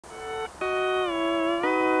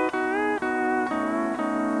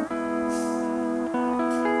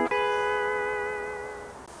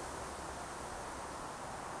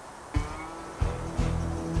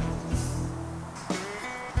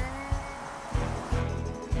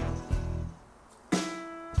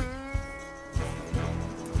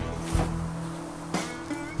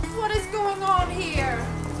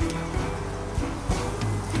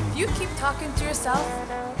talking to yourself,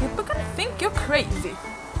 people gonna think you're crazy.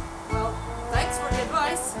 Well, thanks for the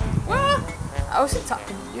advice. Well, I wasn't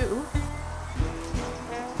talking to you.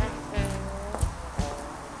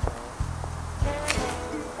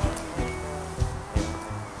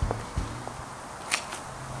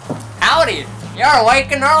 Howdy! You're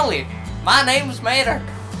awake and early. My name's Mater.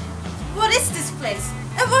 What is this place?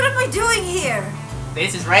 And what am I doing here?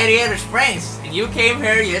 This is Radiator Springs, and you came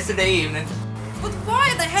here yesterday evening. But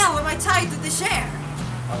why the hell am I tied to the chair?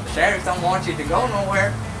 Well, the sheriff don't want you to go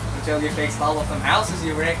nowhere until you fixed all of them houses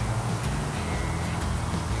you wrecked.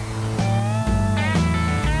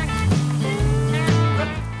 But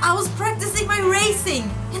I was practicing my racing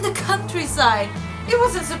in the countryside. It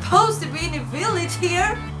wasn't supposed to be in a village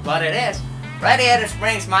here. But it is. Radiator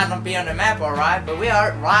Springs might not be on the map, alright, but we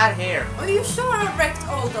are right here. Are you sure I wrecked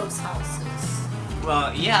all those houses?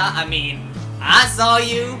 Well, yeah, I mean, I saw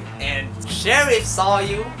you, and Sheriff saw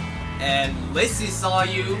you, and Lizzie saw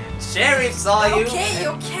you, Sheriff saw you. Okay,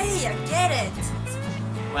 I get it.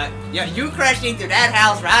 Well, yeah, you crashed into that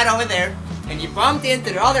house right over there, and you bumped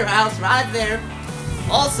into the other house right there.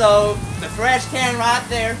 Also, the trash can right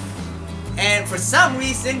there. And for some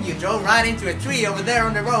reason, you drove right into a tree over there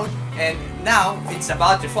on the road, and now it's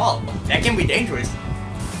about to fall. That can be dangerous.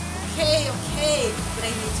 Okay, but I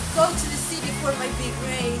need to go to the city for my big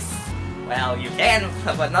race. Well, you can,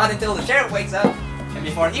 but not until the sheriff wakes up. And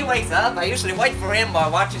before he wakes up, I usually wait for him by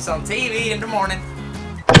watching some TV in the morning.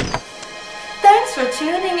 Thanks for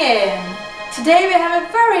tuning in. Today we have a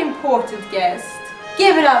very important guest.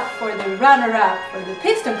 Give it up for the runner-up for the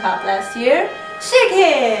Piston Cup last year, Chick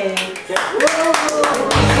Hicks!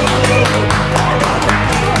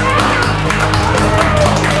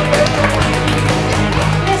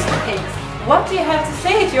 Mr. Hicks, what do you have to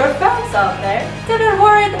say to your fans out there that are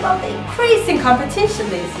worried about the increasing competition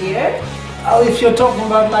this year? Oh, if you're talking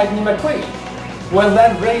about Lightning McQueen, well,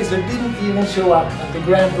 that racer didn't even show up at the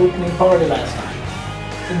grand opening party last time.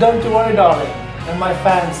 So don't you worry, darling, and my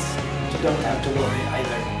fans, you don't have to worry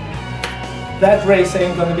either. That race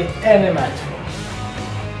ain't gonna be any match for.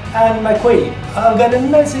 And McQueen, I've got a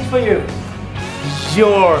message for you.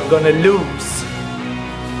 You're gonna lose.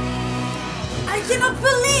 I cannot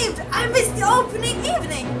believe I missed the opening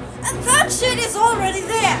evening, and that shit is already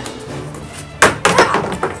there.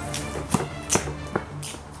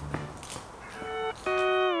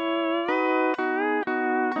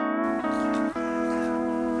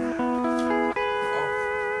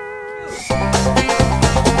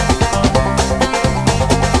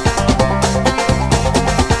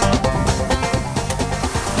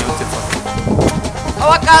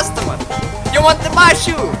 Oh, a customer! You want to buy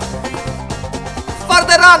shoe? For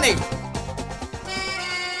the running!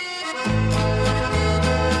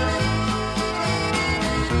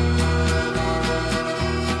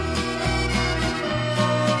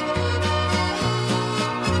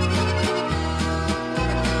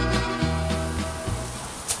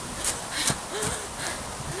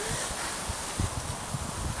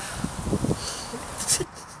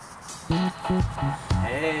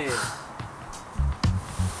 Hey.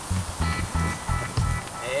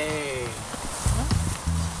 Hey.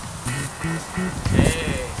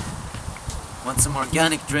 Want some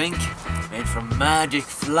organic drink? Made from magic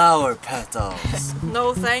flower petals.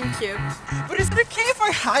 No, thank you. But is it okay if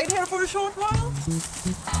I hide here for a short while?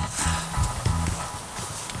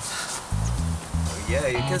 Oh yeah,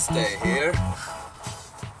 you can stay here.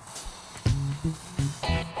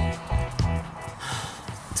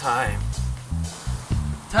 Time.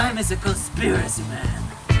 Time is a conspiracy, man.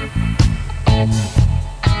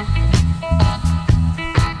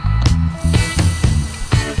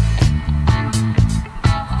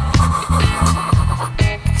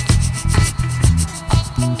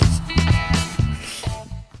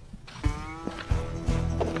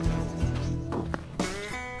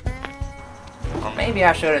 Or maybe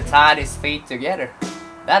I should have tied his feet together.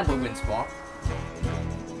 That would have been smart.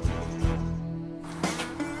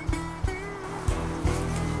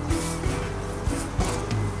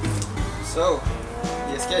 So,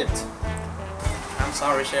 he escaped. I'm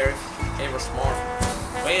sorry, Sheriff. He was smart.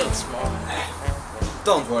 Real smart.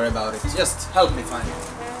 Don't worry about it, just help me find him.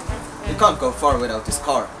 You can't go far without his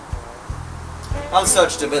car. I'll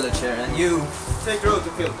search the village here and you take the road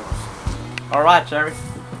to Fillmore. Alright, Sheriff.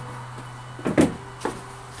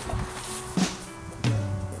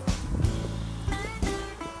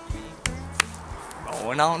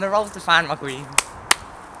 Going on the road to find McQueen.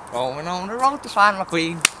 Going on the road to find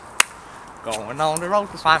McQueen. Going on the road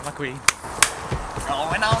to find McQueen.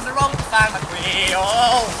 Going on the road to find McQueen.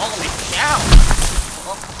 Oh, holy cow!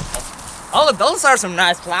 Oh, those are some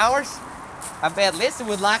nice flowers. I bet Lizzie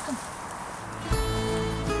would like them.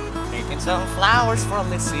 some flowers for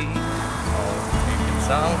Lizzie. Oh, taking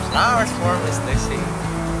some flowers for Miss Lizzie.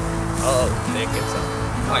 Oh, taking some.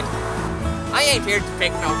 Wait. I ain't here to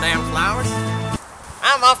pick no damn flowers.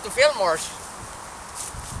 I'm off to Fillmore's.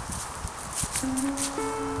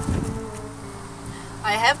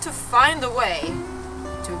 I have to find a way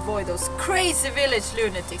to avoid those crazy village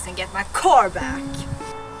lunatics and get my car back.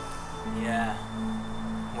 Yeah.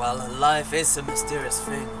 Well, life is a mysterious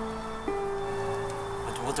thing.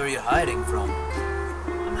 But what are you hiding from?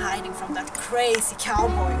 I'm hiding from that crazy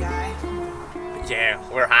cowboy guy. Yeah,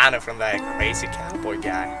 we're hiding from that crazy cowboy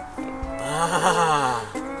guy. Ah,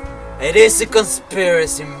 it is a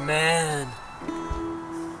conspiracy, man.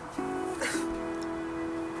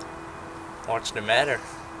 What's the matter?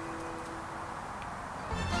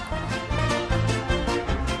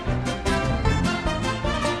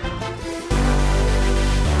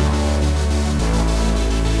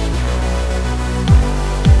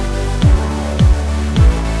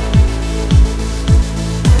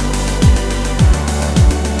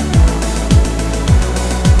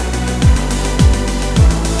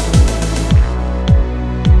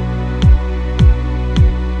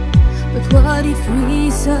 What if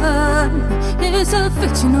reason is a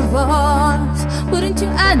fiction of ours? Wouldn't you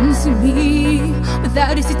answer me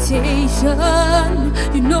without hesitation?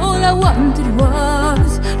 You know all I wanted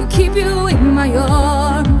was to keep you in my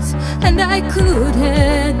arms, and I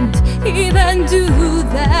couldn't even do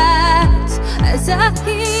that. As I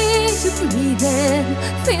hear you breathing,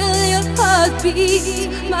 feel your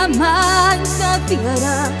heartbeat, my mind's not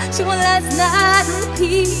theater, show last night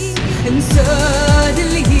repeat. And so